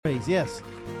praise. Yes.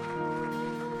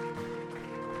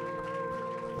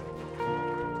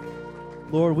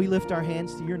 Lord, we lift our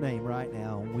hands to your name right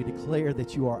now, and we declare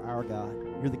that you are our God.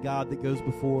 You're the God that goes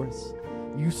before us.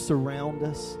 You surround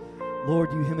us.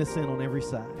 Lord, you hem us in on every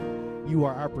side. You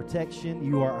are our protection.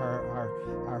 You are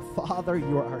our Father.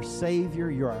 You are our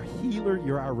Savior. You're our healer.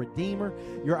 You're our Redeemer.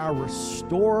 You're our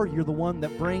restorer. You're the one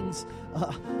that brings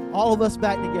all of us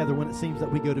back together when it seems that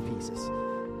we go to pieces.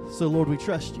 So, Lord, we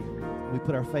trust you. We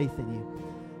put our faith in you.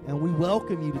 And we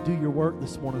welcome you to do your work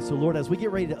this morning. So, Lord, as we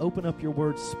get ready to open up your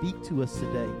word, speak to us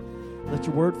today. Let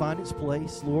your word find its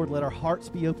place. Lord, let our hearts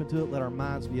be open to it. Let our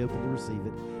minds be open to receive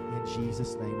it. In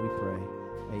Jesus' name we pray.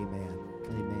 Amen.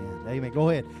 Amen. Amen. Go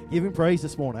ahead. Give him praise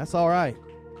this morning. That's all right.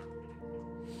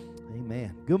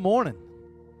 Amen. Good morning.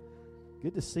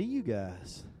 Good to see you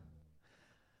guys.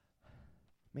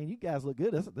 Man, you guys look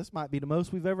good. This might be the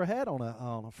most we've ever had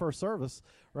on a first service,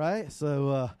 right?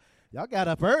 So y'all got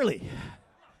up early.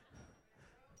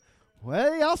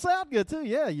 Well, y'all sound good, too.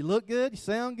 Yeah, you look good. You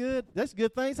sound good. That's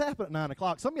good things happen at 9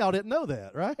 o'clock. Some of y'all didn't know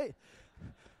that, right?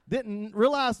 Didn't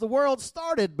realize the world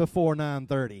started before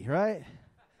 9:30, right?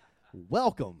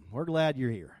 Welcome. We're glad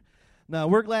you're here. No,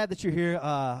 we're glad that you're here.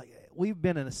 We've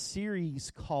been in a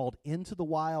series called Into the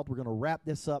Wild. We're going to wrap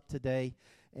this up today.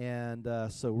 And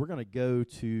so we're going to go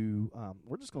to,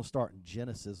 we're just going to start in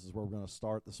Genesis is where we're going to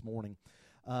start this morning.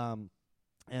 And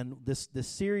this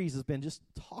series has been just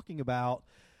talking about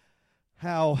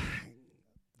how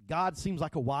God seems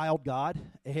like a wild God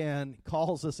and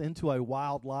calls us into a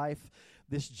wild life,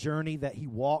 this journey that he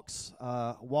walks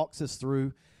us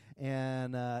through.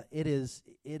 And it is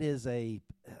an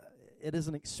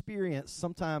experience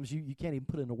sometimes you can't even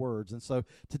put into words. And so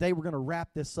today we're going to wrap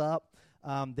this up.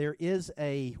 There is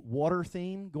a water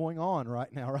theme going on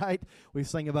right now, right? We've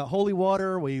sang about holy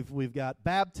water. We've got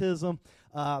baptism.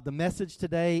 The message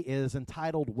today is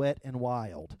entitled Wet and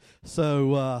Wild.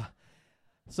 So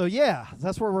yeah,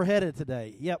 that's where we're headed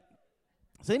today. Yep.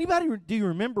 So do you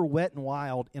remember Wet and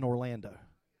Wild in Orlando?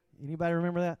 Anybody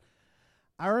remember that?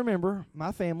 I remember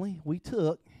my family, my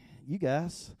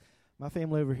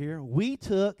family over here, we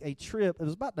took a trip. It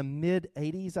was about the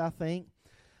mid-'80s, I think.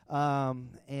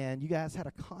 And you guys had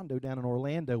a condo down in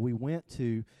Orlando we went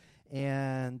to,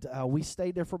 and we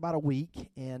stayed there for about a week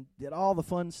and did all the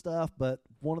fun stuff, but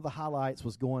one of the highlights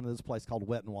was going to this place called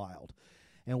Wet and Wild.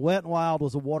 And Wet and Wild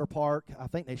was a water park. I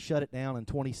think they shut it down in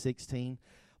 2016,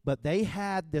 but they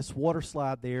had this water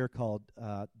slide there called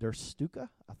Der Stuka.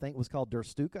 I think it was called Der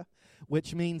Stuka,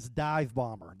 which means dive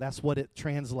bomber. That's what it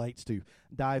translates to,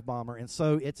 dive bomber. And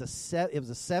so it was a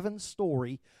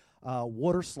 7-story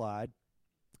water slide.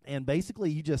 And basically,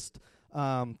 you just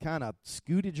kind of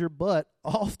scooted your butt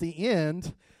off the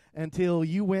end until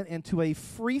you went into a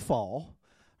free fall,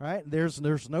 right? There's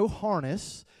no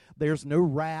harness. There's no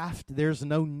raft. There's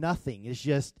no nothing. It's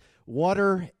just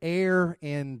water, air,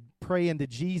 and praying to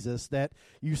Jesus that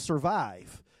you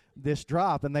survive this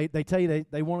drop. And they tell you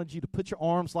they wanted you to put your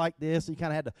arms like this. You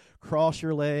kind of had to cross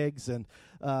your legs. And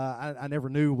I never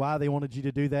knew why they wanted you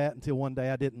to do that until one day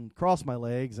I didn't cross my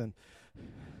legs. And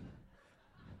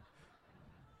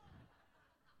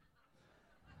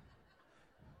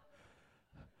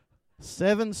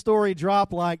seven-story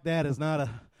drop like that is not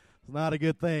a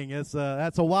good thing.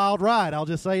 That's a wild ride. I'll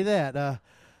just say that.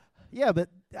 Yeah, but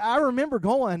I remember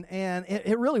going, and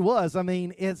it really was. I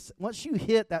mean, it's once you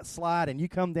hit that slide and you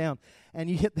come down and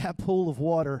you hit that pool of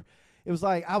water, it was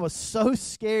like I was so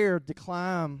scared to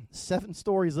climb 7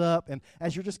 stories up, and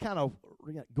as you're just kind of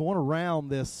going around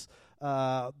this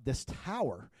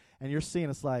tower, and you're seeing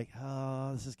it's like,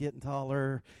 oh, this is getting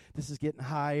taller, this is getting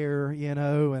higher,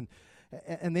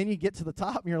 and then you get to the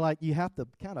top, and you're like, you have to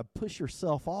kind of push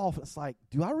yourself off. It's like,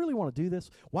 do I really want to do this?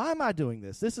 Why am I doing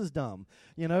this? This is dumb.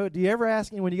 Do you ever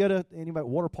ask when you go to anybody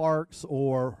water parks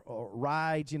or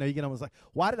rides? You get on, it's like,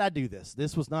 why did I do this?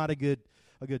 This was not a good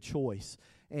choice.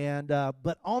 And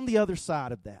but on the other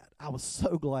side of that, I was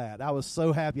so glad. I was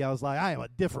so happy. I was like, I am a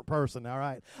different person. All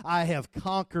right, I have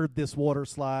conquered this water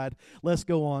slide. Let's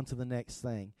go on to the next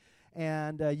thing.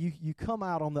 And you come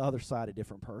out on the other side a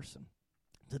different person.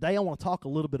 Today I want to talk a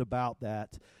little bit about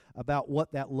that, about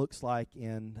what that looks like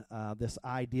in this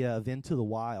idea of into the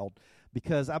wild,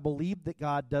 because I believe that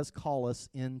God does call us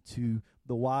into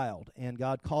the wild, and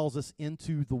God calls us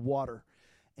into the water.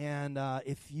 And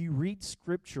if you read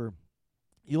Scripture,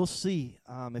 you'll see,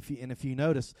 if you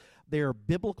notice, there are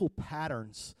biblical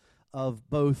patterns of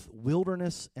both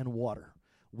wilderness and water.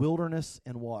 Wilderness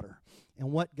and water.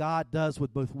 And what God does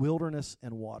with both wilderness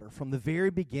and water. From the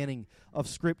very beginning of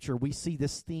Scripture, we see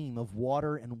this theme of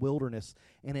water and wilderness,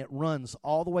 and it runs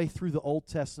all the way through the Old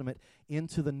Testament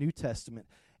into the New Testament.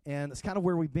 And it's kind of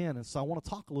where we've been. And so I want to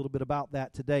talk a little bit about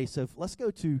that today. So let's go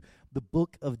to the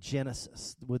book of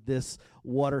Genesis with this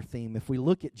water theme. If we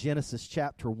look at Genesis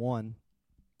chapter 1,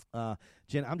 I'm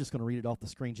just going to read it off the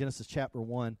screen. Genesis chapter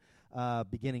 1,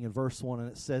 beginning in verse 1. And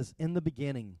it says, "In the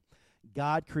beginning,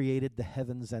 God created the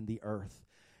heavens and the earth.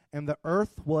 And the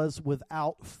earth was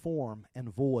without form and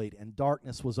void, and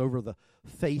darkness was over the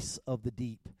face of the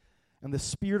deep. And the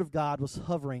Spirit of God was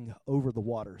hovering over the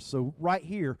waters." So right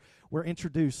here, we're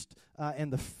introduced in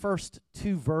the first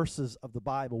two verses of the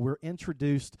Bible, we're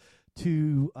introduced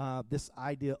to this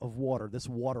idea of water, this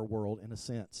water world in a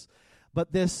sense.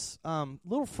 But this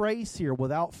little phrase here,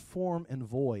 without form and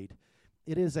void,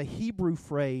 it is a Hebrew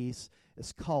phrase.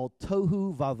 It's called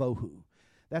tohu vavohu.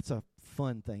 That's a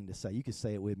fun thing to say. You can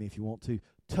say it with me if you want to.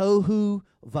 Tohu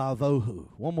vavohu.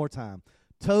 One more time.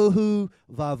 Tohu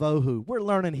vavohu. We're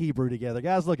learning Hebrew together.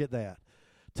 Guys, look at that.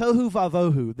 Tohu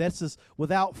vavohu. This is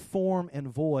without form and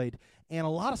void. And a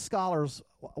lot of scholars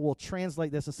will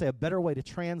translate this and say a better way to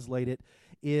translate it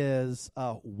is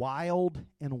wild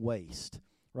and waste,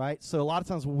 right? So a lot of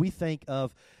times when we think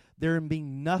of there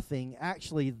being nothing,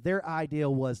 actually their idea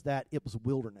was that it was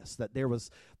wilderness, that there was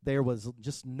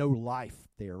just no life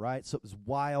there, right? So it was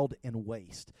wild and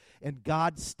waste. And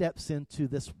God steps into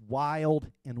this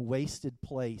wild and wasted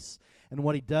place, and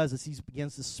what he does is he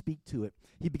begins to speak to it.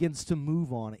 He begins to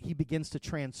move on it. He begins to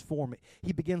transform it.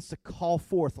 He begins to call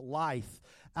forth life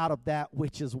out of that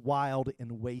which is wild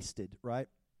and wasted, right?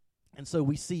 And so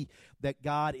we see that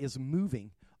God is moving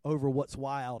over what's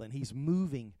wild, and he's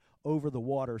moving over the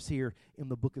waters here in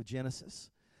the book of Genesis.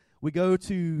 We go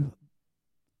to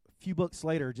a few books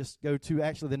later, just go to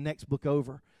actually the next book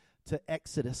over, to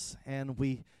Exodus, and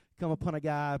we come upon a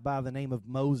guy by the name of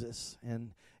Moses.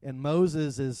 And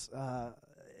Moses is,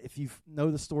 if you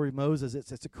know the story of Moses,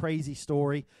 it's a crazy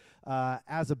story.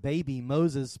 As a baby,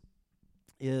 Moses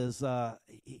is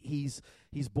he's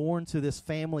born to this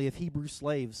family of Hebrew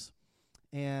slaves,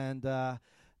 and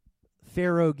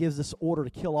Pharaoh gives this order to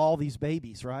kill all these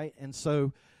babies, right? And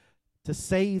so to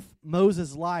save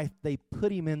Moses' life, they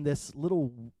put him in this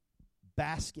little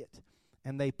basket,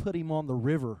 and they put him on the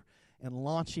river and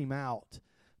launch him out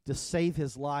to save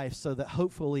his life so that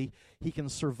hopefully he can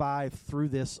survive through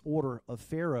this order of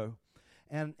Pharaoh.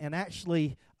 And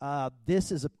actually,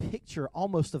 this is a picture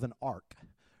almost of an ark,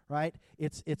 right?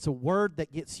 It's a word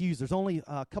that gets used. There's only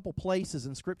a couple places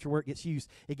in Scripture where it gets used.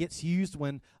 It gets used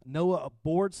when Noah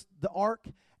boards the ark,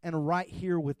 and right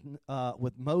here with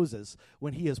Moses,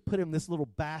 when he has put him in this little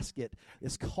basket,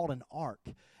 it's called an ark.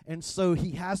 And so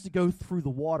he has to go through the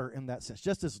water in that sense.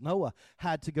 Just as Noah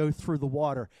had to go through the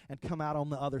water and come out on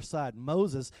the other side,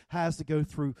 Moses has to go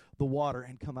through the water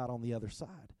and come out on the other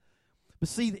side. But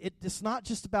see, it's not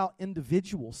just about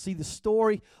individuals. See, the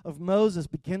story of Moses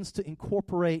begins to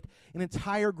incorporate an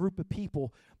entire group of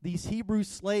people, these Hebrew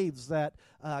slaves that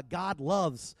God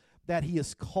loves, that he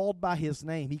has called by his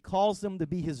name. He calls them to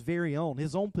be his very own,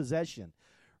 his own possession,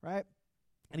 right?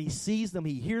 And he sees them.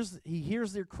 He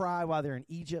hears their cry while they're in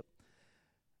Egypt,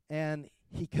 and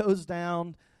he goes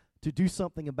down to do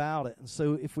something about it. And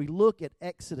so if we look at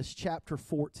Exodus chapter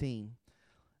 14,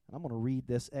 I'm going to read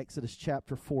this, Exodus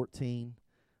chapter 14,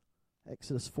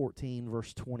 Exodus 14,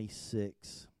 verse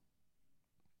 26.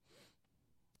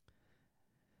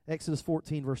 Exodus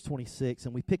 14, verse 26,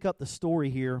 and we pick up the story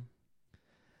here,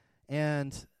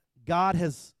 and God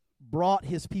has brought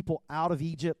his people out of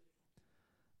Egypt.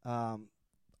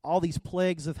 All these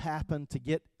plagues have happened to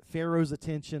get Pharaoh's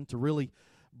attention, to really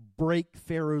break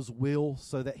Pharaoh's will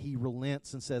so that he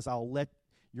relents and says, I'll let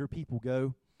your people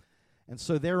go. And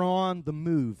so they're on the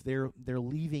move. They're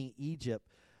leaving Egypt.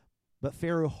 But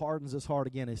Pharaoh hardens his heart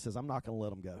again. And he says, I'm not going to let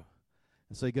them go.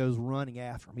 And so he goes running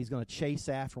after them. He's going to chase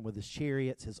after them with his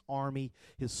chariots, his army,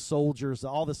 his soldiers,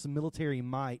 all this military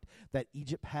might that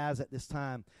Egypt has at this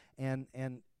time. And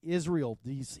Israel,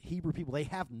 these Hebrew people, they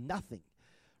have nothing,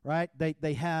 right?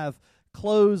 They have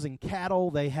clothes and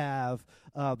cattle. They have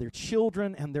their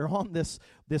children, and they're on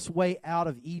this way out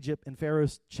of Egypt. And Pharaoh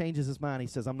changes his mind. He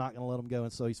says, I'm not going to let them go.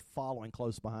 And so he's following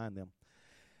close behind them.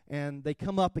 And they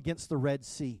come up against the Red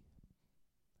Sea.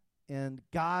 And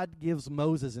God gives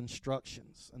Moses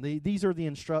instructions. And these are the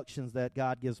instructions that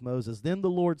God gives Moses. Then the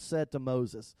Lord said to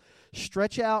Moses,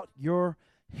 stretch out your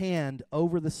hand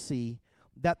over the sea,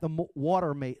 that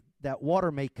water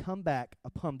may come back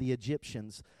upon the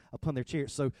Egyptians, upon their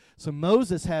chariots. So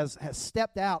Moses has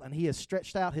stepped out, and he has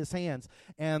stretched out his hands,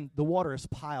 and the water is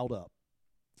piled up.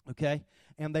 Okay?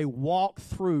 And they walk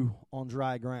through on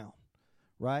dry ground,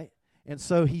 right? And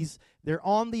so they're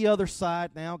on the other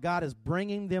side now. God is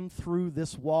bringing them through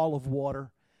this wall of water.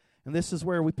 And this is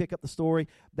where we pick up the story,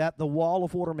 that the wall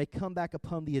of water may come back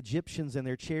upon the Egyptians and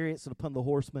their chariots and upon the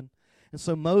horsemen. And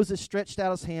so Moses stretched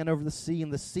out his hand over the sea,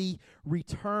 and the sea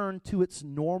returned to its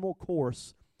normal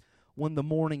course when the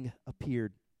morning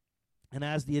appeared. And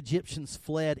as the Egyptians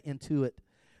fled into it,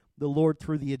 the Lord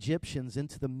threw the Egyptians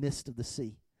into the midst of the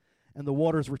sea. And the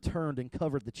waters returned and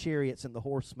covered the chariots and the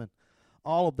horsemen.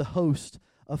 All of the host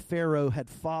of Pharaoh had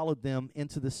followed them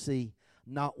into the sea.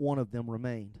 Not one of them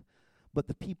remained. But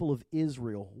the people of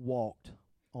Israel walked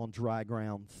on dry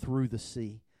ground through the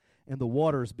sea, and the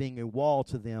waters being a wall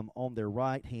to them on their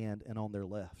right hand and on their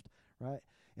left. Right?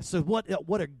 And so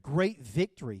what a great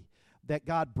victory that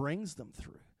God brings them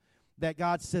through. That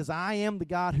God says, I am the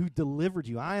God who delivered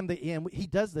you. I am and he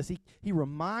does this. He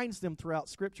reminds them throughout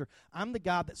Scripture, I'm the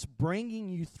God that's bringing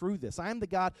you through this. I am the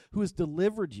God who has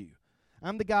delivered you.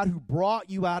 I'm the God who brought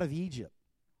you out of Egypt.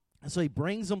 And so he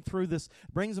brings them through this,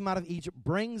 brings them out of Egypt,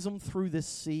 brings them through this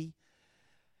sea.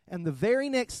 And the very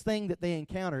next thing that they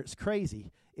encounter, it's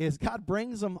crazy, is God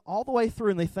brings them all the way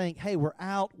through, and they think, hey, we're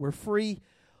out, we're free.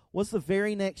 What's the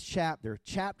very next chapter?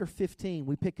 Chapter 15,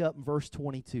 we pick up in verse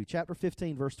 22. Chapter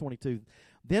 15, verse 22.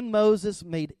 Then Moses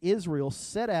made Israel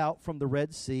set out from the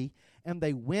Red Sea, and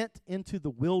they went into the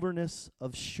wilderness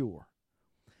of Shur.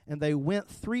 And they went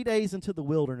 3 days into the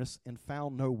wilderness and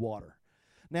found no water.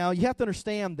 Now, you have to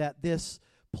understand that this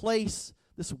place,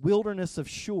 this wilderness of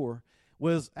Shur,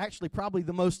 was actually probably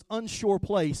the most unsure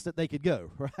place that they could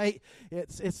go, right?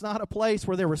 It's not a place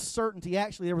where there was certainty.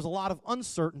 Actually, there was a lot of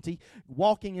uncertainty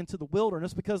walking into the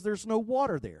wilderness because there's no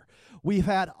water there. We've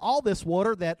had all this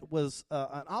water that was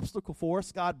an obstacle for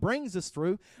us. God brings us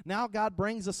through. Now God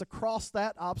brings us across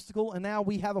that obstacle, and now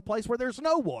we have a place where there's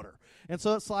no water. And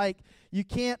so it's like you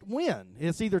can't win.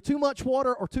 It's either too much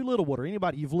water or too little water.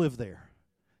 Anybody, you've lived there.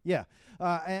 Yeah.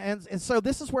 And so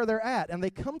this is where they're at. And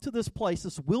they come to this place,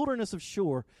 this wilderness of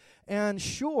Shur. And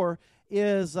Shur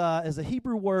is a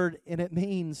Hebrew word, and it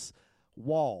means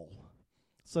wall.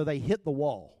 So they hit the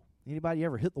wall. Anybody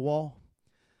ever hit the wall?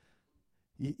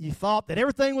 You thought that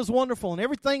everything was wonderful and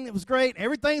everything that was great,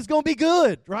 everything's going to be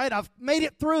good, right? I've made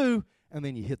it through. And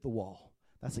then you hit the wall.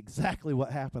 That's exactly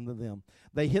what happened to them.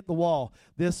 They hit the wall.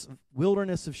 This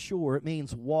wilderness of Shur, it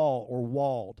means wall or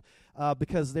walled,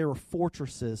 because there were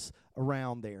fortresses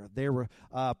around there. There were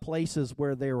places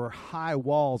where there were high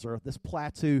walls or this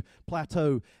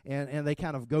plateau, and they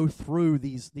kind of go through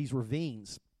these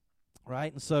ravines,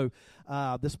 right? And so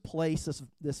this place,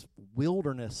 this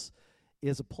wilderness,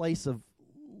 is a place of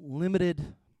limited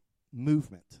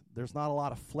movement. There's not a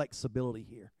lot of flexibility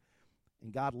here,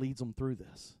 and God leads them through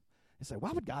this. You say,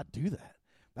 why would God do that?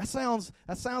 That sounds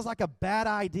like a bad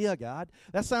idea, God.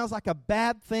 That sounds like a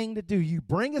bad thing to do. You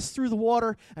bring us through the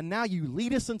water, and now you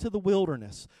lead us into the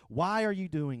wilderness. Why are you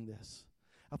doing this?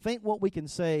 I think what we can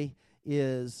say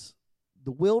is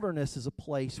the wilderness is a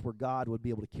place where God would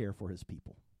be able to care for his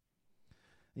people.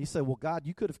 And you say, well, God,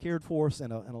 you could have cared for us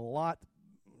in a lot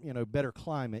better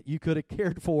climate. You could have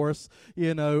cared for us,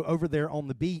 over there on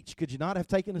the beach. Could you not have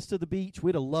taken us to the beach?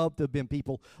 We'd have loved to have been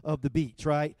people of the beach,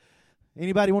 right?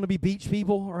 Anybody want to be beach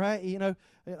people, right?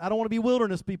 I don't want to be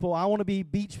wilderness people. I want to be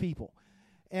beach people.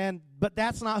 But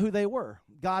that's not who they were.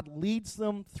 God leads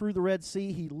them through the Red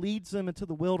Sea. He leads them into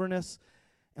the wilderness.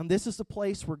 And this is the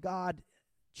place where God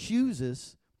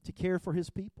chooses to care for his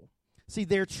people. See,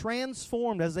 they're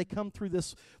transformed as they come through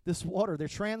this water. They're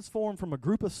transformed from a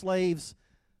group of slaves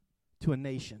to a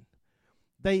nation.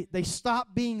 They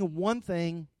stop being one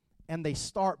thing and they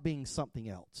start being something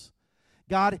else.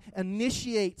 God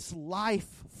initiates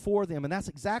life for them, and that's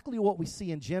exactly what we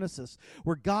see in Genesis,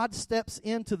 where God steps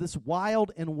into this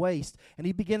wild and waste, and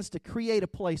he begins to create a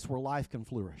place where life can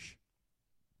flourish.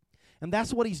 And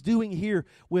that's what he's doing here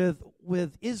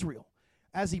with Israel.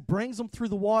 As he brings them through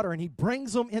the water and he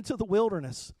brings them into the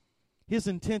wilderness, his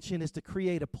intention is to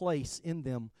create a place in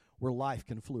them where life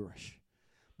can flourish.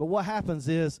 But what happens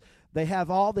is they have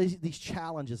all these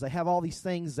challenges. They have all these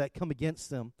things that come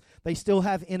against them. They still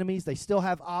have enemies. They still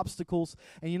have obstacles.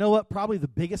 And you know what? Probably the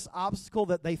biggest obstacle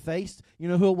that they faced, you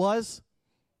know who it was?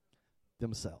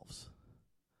 Themselves.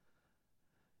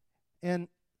 And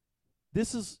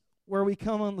this is where we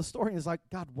come on the story. It's like,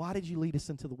 God, why did you lead us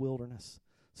into the wilderness?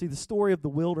 See, the story of the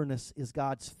wilderness is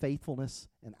God's faithfulness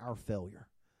and our failure.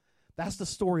 That's the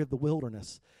story of the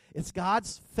wilderness. It's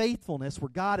God's faithfulness where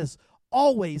God is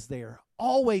always there,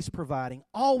 always providing,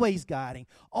 always guiding,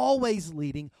 always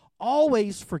leading,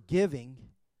 always forgiving.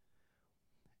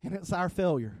 And it's our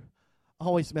failure,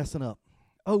 always messing up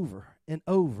over and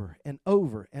over and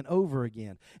over and over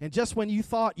again. And just when you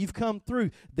thought you've come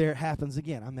through, there it happens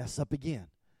again. I mess up again.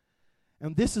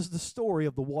 And this is the story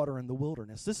of the water in the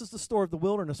wilderness. This is the story of the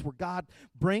wilderness where God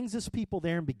brings his people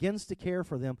there and begins to care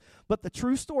for them. But the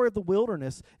true story of the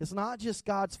wilderness is not just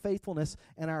God's faithfulness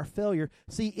and our failure.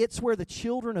 See, it's where the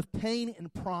children of pain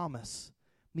and promise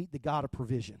meet the God of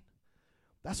provision.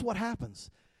 That's what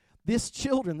happens. These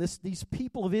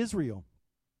people of Israel,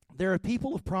 they're a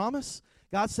people of promise.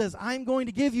 God says, I'm going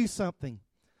to give you something.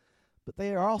 But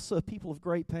they are also a people of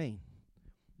great pain.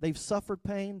 They've suffered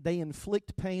pain. They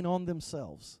inflict pain on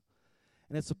themselves.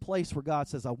 And it's a place where God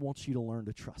says, I want you to learn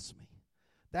to trust me.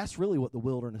 That's really what the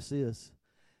wilderness is.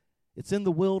 It's in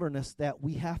the wilderness that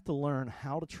we have to learn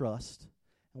how to trust,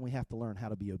 and we have to learn how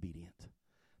to be obedient.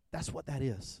 That's what that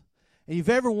is. And you've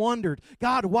ever wondered,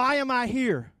 God, why am I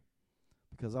here?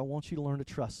 Because I want you to learn to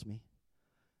trust me,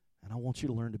 and I want you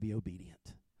to learn to be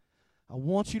obedient. I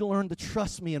want you to learn to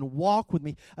trust me and walk with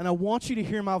me, and I want you to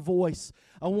hear my voice.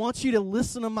 I want you to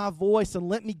listen to my voice and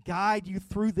let me guide you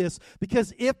through this,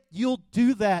 because if you'll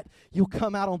do that, you'll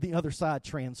come out on the other side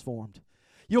transformed.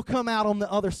 You'll come out on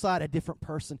the other side a different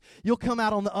person. You'll come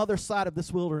out on the other side of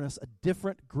this wilderness a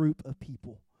different group of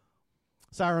people.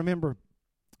 So I remember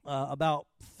about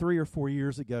 3 or 4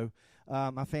 years ago,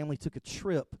 my family took a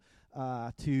trip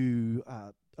to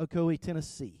Ocoee,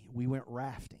 Tennessee. We went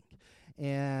rafting.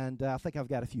 And I think I've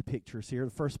got a few pictures here.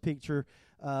 The first picture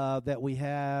that we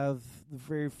have, the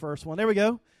very first one. There we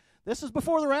go. This is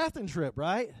before the rafting trip,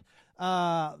 right?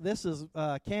 This is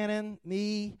Cannon,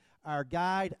 me, our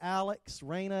guide, Alex,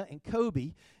 Raina, and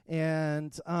Kobe.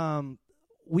 And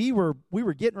we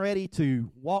were getting ready to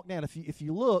walk down. If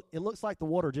you look, it looks like the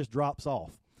water just drops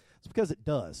off. It's because it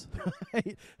does.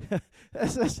 Right?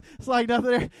 It's like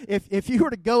nothing there. If you were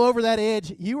to go over that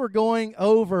edge, you were going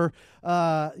over.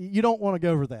 You don't want to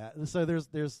go over that. And so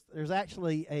there's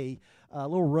actually a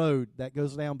little road that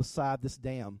goes down beside this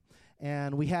dam,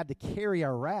 and we had to carry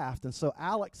our raft. And so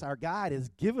Alex, our guide, has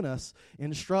given us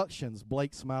instructions.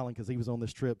 Blake's smiling because he was on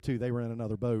this trip too. They were in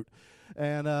another boat,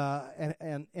 and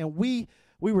we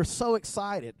were so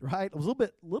excited. Right, I was a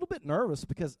little bit nervous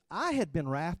because I had been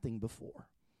rafting before.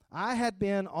 I had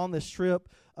been on this trip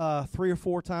 3 or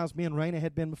 4 times. Me and Raina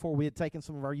had been before. We had taken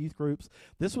some of our youth groups.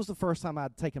 This was the first time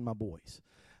I'd taken my boys.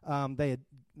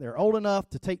 They're old enough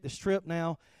to take this trip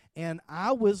now, and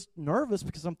I was nervous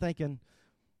because I'm thinking,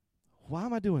 why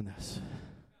am I doing this?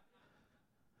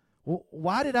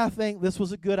 Why did I think this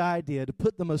was a good idea to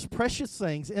put the most precious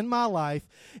things in my life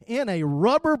in a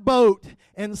rubber boat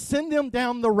and send them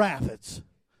down the rapids?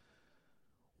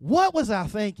 What was I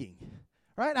thinking?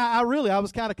 Right? I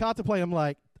was kind of contemplating. I'm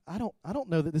like, I don't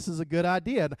know that this is a good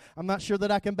idea. I'm not sure that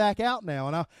I can back out now.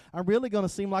 And I'm really going to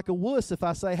seem like a wuss if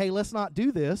I say, hey, let's not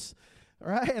do this.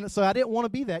 Right? And so I didn't want to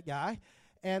be that guy.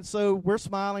 And so we're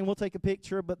smiling. We'll take a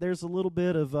picture, but there's a little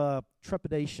bit of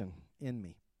trepidation in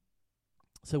me.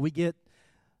 So we get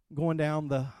going down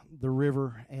the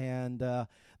river, and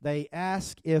they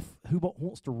ask who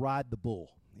wants to ride the bull.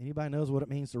 Anybody knows what it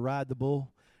means to ride the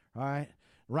bull? All right.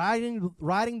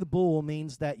 Riding the bull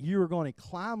means that you are going to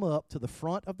climb up to the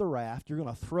front of the raft. You're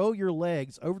going to throw your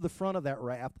legs over the front of that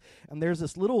raft, and there's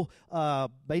this little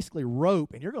basically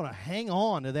rope, and you're going to hang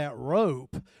on to that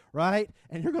rope, right?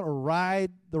 And you're going to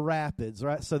ride the rapids,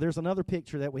 right? So there's another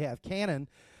picture that we have. Cannon,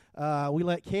 we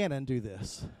let Cannon do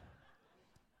this.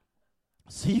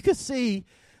 So you can see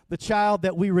the child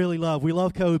that we really love. We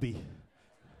love Kobe.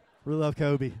 We love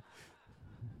Kobe.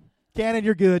 Cannon,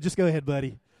 you're good. Just go ahead,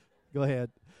 buddy. Go ahead.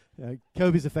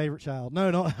 Kobe's a favorite child.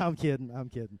 No, I'm kidding.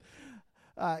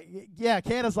 Yeah,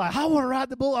 Cannon's like, I want to ride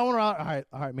the bull. I want to ride.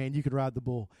 All right, man, you can ride the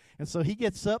bull. And so he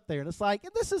gets up there, and it's like,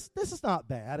 this is not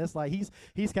bad. It's like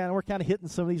we're kind of hitting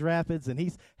some of these rapids, and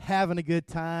he's having a good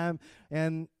time.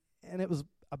 And it was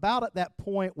about at that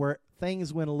point where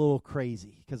things went a little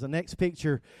crazy, because the next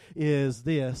picture is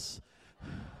this.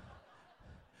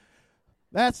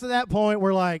 That's to that point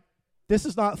where, like, this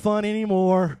is not fun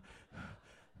anymore.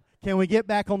 Can we get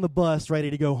back on the bus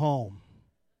ready to go home?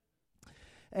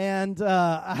 And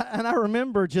I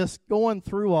remember just going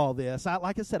through all this.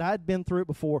 Like I said, I had been through it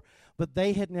before, but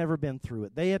they had never been through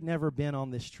it. They had never been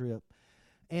on this trip.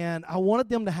 And I wanted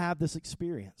them to have this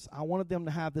experience. I wanted them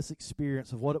to have this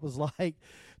experience of what it was like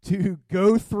to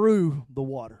go through the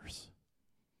waters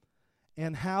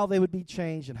and how they would be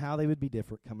changed and how they would be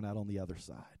different coming out on the other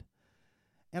side.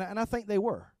 And I think they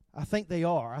were. I think they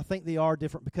are. I think they are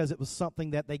different because it was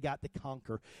something that they got to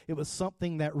conquer. It was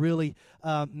something that really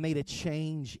made a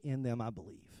change in them, I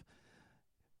believe.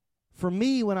 For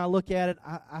me, when I look at it,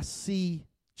 I see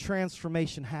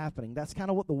transformation happening. That's kind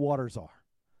of what the waters are.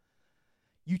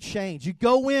 You change. You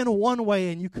go in one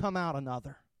way and you come out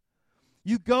another.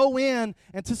 You go in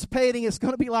anticipating it's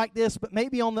going to be like this, but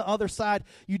maybe on the other side,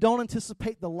 you don't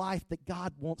anticipate the life that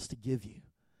God wants to give you.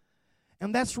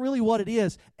 And that's really what it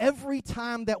is. Every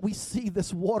time that we see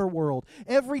this water world,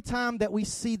 every time that we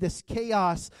see this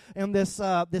chaos and this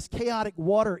chaotic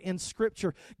water in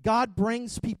Scripture, God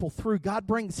brings people through. God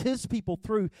brings His people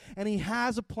through, and He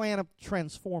has a plan of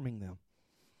transforming them.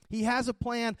 He has a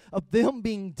plan of them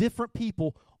being different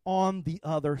people on the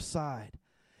other side.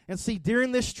 And see,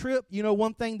 during this trip, you know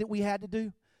one thing that we had to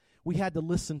do? We had to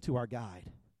listen to our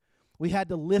guide. We had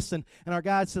to listen, and our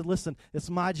guide said, listen, it's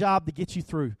my job to get you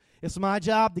through. It's my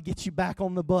job to get you back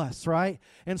on the bus, right?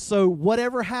 And so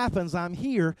whatever happens, I'm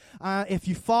here. If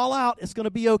you fall out, it's going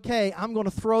to be okay. I'm going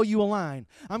to throw you a line.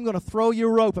 I'm going to throw you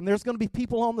a rope, and there's going to be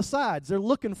people on the sides. They're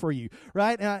looking for you,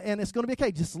 right? And it's going to be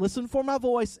okay. Just listen for my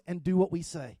voice and do what we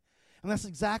say. And that's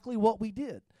exactly what we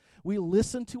did. We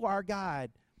listened to our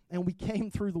guide, and we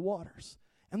came through the waters.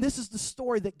 And this is the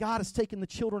story that God has taken the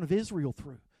children of Israel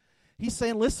through. He's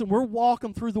saying, listen, we're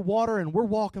walking through the water and we're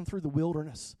walking through the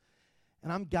wilderness.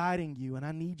 And I'm guiding you, and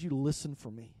I need you to listen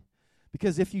for me.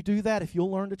 Because if you do that, if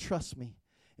you'll learn to trust me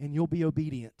and you'll be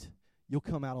obedient, you'll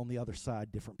come out on the other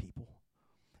side different people.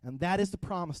 And that is the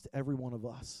promise to every one of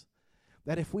us.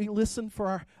 That if we listen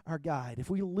for our guide, if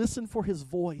we listen for His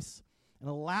voice and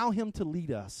allow Him to lead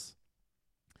us,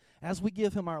 as we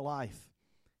give Him our life,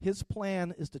 His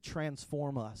plan is to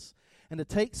transform us and to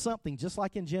take something, just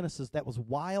like in Genesis, that was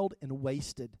wild and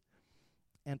wasted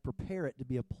and prepare it to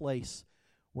be a place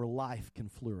where life can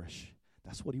flourish.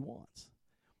 That's what He wants.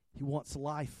 He wants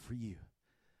life for you.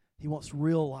 He wants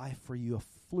real life for you. A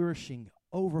flourishing,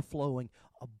 overflowing,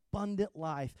 abundant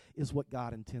life is what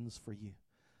God intends for you.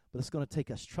 But it's going to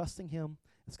take us trusting Him.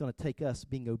 It's going to take us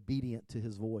being obedient to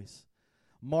His voice.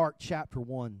 Mark chapter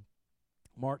 1.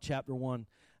 Mark chapter 1.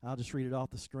 I'll just read it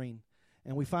off the screen.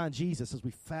 And we find Jesus as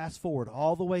we fast forward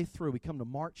all the way through. We come to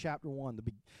Mark chapter 1,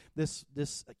 this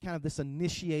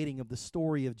initiating of the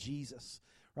story of Jesus,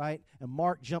 right? And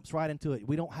Mark jumps right into it.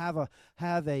 We don't have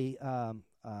a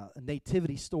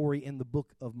nativity story in the book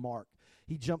of Mark.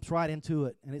 He jumps right into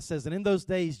it. And it says, and in those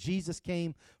days Jesus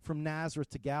came from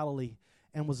Nazareth to Galilee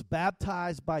and was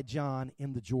baptized by John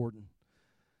in the Jordan.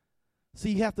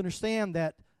 See, you have to understand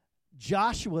that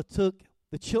Joshua took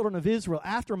the children of Israel,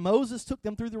 after Moses took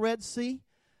them through the Red Sea,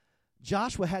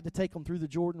 Joshua had to take them through the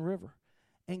Jordan River.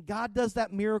 And God does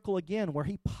that miracle again where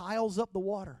He piles up the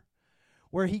water,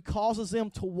 where He causes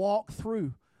them to walk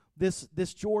through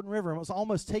this Jordan River. And it was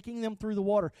almost taking them through the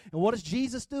water. And what is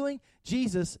Jesus doing?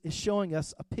 Jesus is showing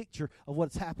us a picture of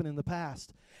what's happened in the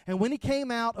past. And when He came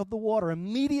out of the water,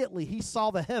 immediately He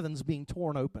saw the heavens being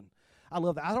torn open. I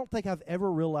love that. I don't think I've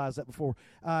ever realized that before.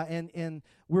 And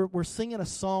we're singing a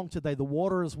song today, The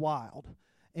Water is Wild,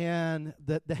 and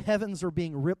the heavens are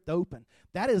being ripped open.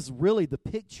 That is really the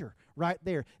picture right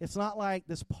there. It's not like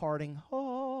this parting,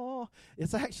 oh.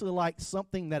 It's actually like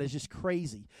something that is just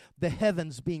crazy. The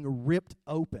heavens being ripped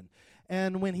open.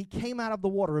 And when He came out of the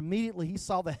water, immediately He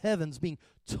saw the heavens being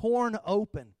torn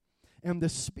open and the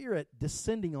Spirit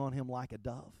descending on Him like a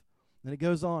dove. And it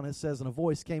goes on, it says, and a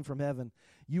voice came from heaven,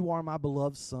 you are my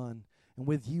beloved Son, and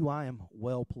with you I am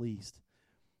well pleased.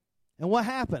 And what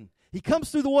happened? He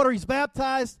comes through the water, he's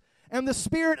baptized, and the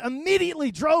Spirit immediately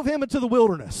drove him into the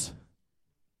wilderness.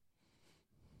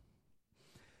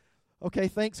 Okay,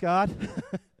 thanks, God.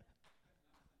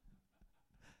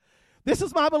 This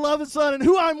is my beloved Son, and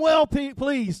who I'm well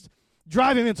pleased.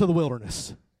 Drive him into the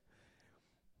wilderness.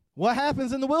 What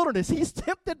happens in the wilderness? He's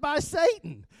tempted by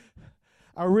Satan.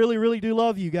 I really, really do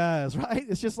love you guys, right?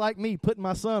 It's just like me putting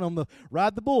my son on the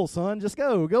ride the bull, son. Just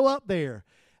go up there.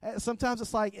 Sometimes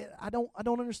it's like I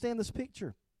don't understand this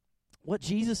picture. What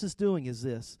Jesus is doing is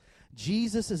this: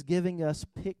 Jesus is giving us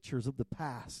pictures of the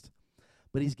past,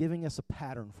 but He's giving us a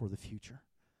pattern for the future.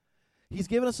 He's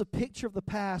given us a picture of the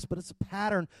past, but it's a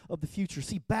pattern of the future.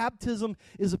 See, baptism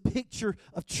is a picture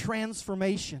of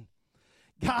transformation.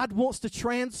 God wants to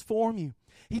transform you.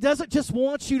 He doesn't just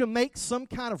want you to make some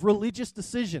kind of religious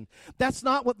decision. That's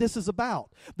not what this is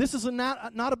about. This is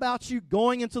not about you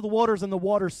going into the waters and the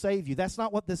waters save you. That's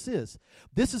not what this is.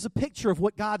 This is a picture of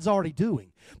what God's already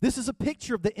doing. This is a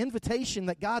picture of the invitation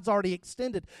that God's already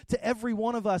extended to every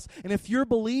one of us. And if you're a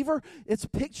believer, it's a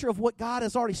picture of what God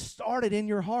has already started in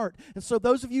your heart. And so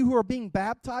those of you who are being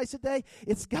baptized today,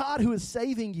 it's God who is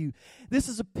saving you. This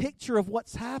is a picture of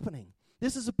what's happening.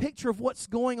 This is a picture of what's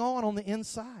going on the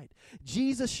inside.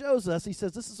 Jesus shows us, He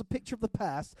says, this is a picture of the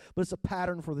past, but it's a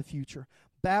pattern for the future.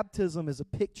 Baptism is a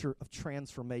picture of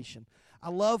transformation. I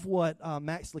love what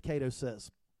Max Lucado says.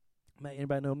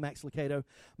 Anybody know Max Lucado?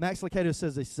 Max Lucado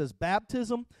says,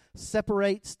 baptism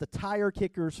separates the tire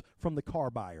kickers from the car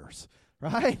buyers,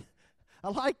 right? I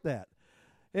like that.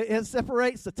 It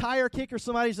separates the tire kicker.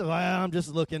 Somebody says, well, I'm just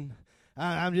looking.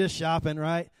 I'm just shopping,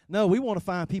 right? No, we want to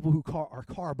find people who are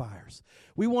car buyers.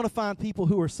 We want to find people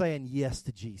who are saying yes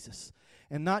to Jesus.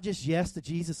 And not just yes to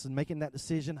Jesus and making that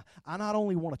decision. I not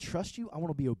only want to trust you, I want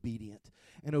to be obedient.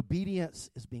 And obedience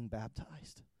is being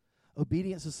baptized.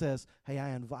 Obedience says, hey,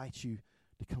 I invite you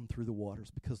to come through the waters,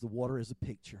 because the water is a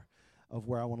picture of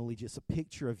where I want to lead you. It's a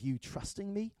picture of you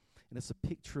trusting me, and it's a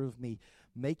picture of me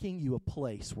making you a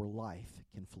place where life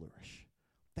can flourish.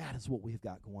 That is what we've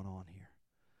got going on here.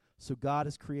 So God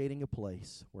is creating a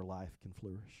place where life can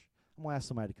flourish. I'm going to ask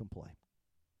somebody to come play.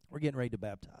 We're getting ready to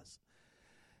baptize.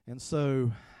 And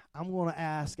so I'm going to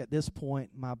ask at this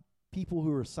point my people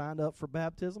who are signed up for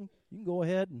baptism, you can go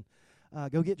ahead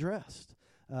and go get dressed.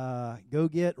 Go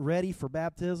get ready for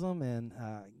baptism and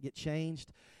get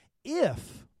changed.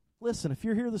 If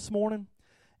you're here this morning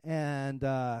and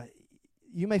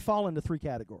you may fall into three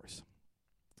categories.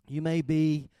 You may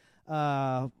be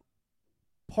part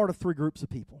of three groups of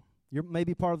people. You may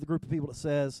be part of the group of people that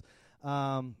says,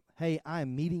 hey, I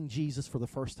am meeting Jesus for the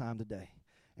first time today,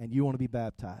 and you want to be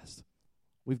baptized.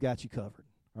 We've got you covered,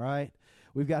 all right?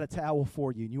 We've got a towel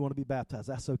for you, and you want to be baptized.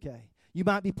 That's okay. You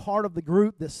might be part of the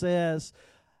group that says,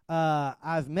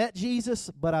 I've met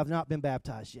Jesus, but I've not been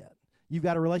baptized yet. You've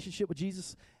got a relationship with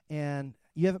Jesus, and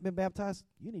you haven't been baptized.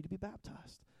 You need to be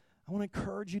baptized. I want to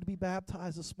encourage you to be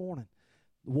baptized this morning.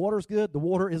 The water's good. The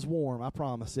water is warm. I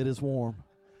promise. It is warm,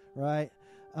 right?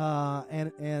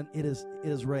 And it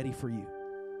is ready for you.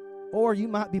 Or you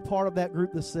might be part of that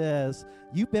group that says,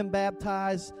 you've been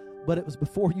baptized, but it was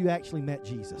before you actually met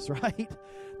Jesus, right?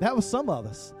 That was some of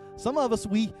us. Some of us,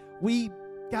 we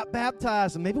got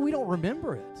baptized, and maybe we don't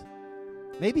remember it.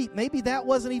 Maybe that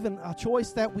wasn't even a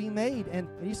choice that we made. And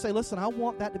you say, listen, I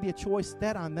want that to be a choice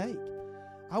that I make.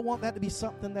 I want that to be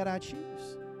something that I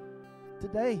choose.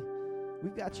 Today,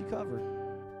 we've got you covered.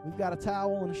 We've got a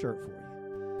towel and a shirt for you.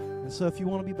 And so if you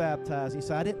want to be baptized, you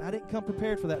say, I didn't come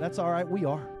prepared for that. That's all right. We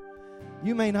are.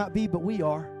 You may not be, but we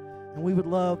are. And we would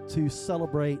love to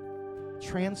celebrate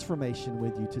transformation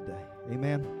with you today.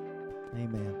 Amen.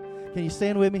 Amen. Can you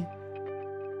stand with me?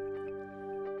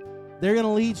 They're going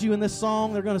to lead you in this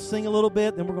song. They're going to sing a little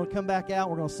bit. Then we're going to come back out.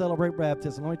 We're going to celebrate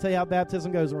baptism. Let me tell you how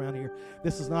baptism goes around here.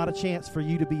 This is not a chance for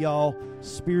you to be all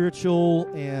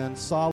spiritual and solid.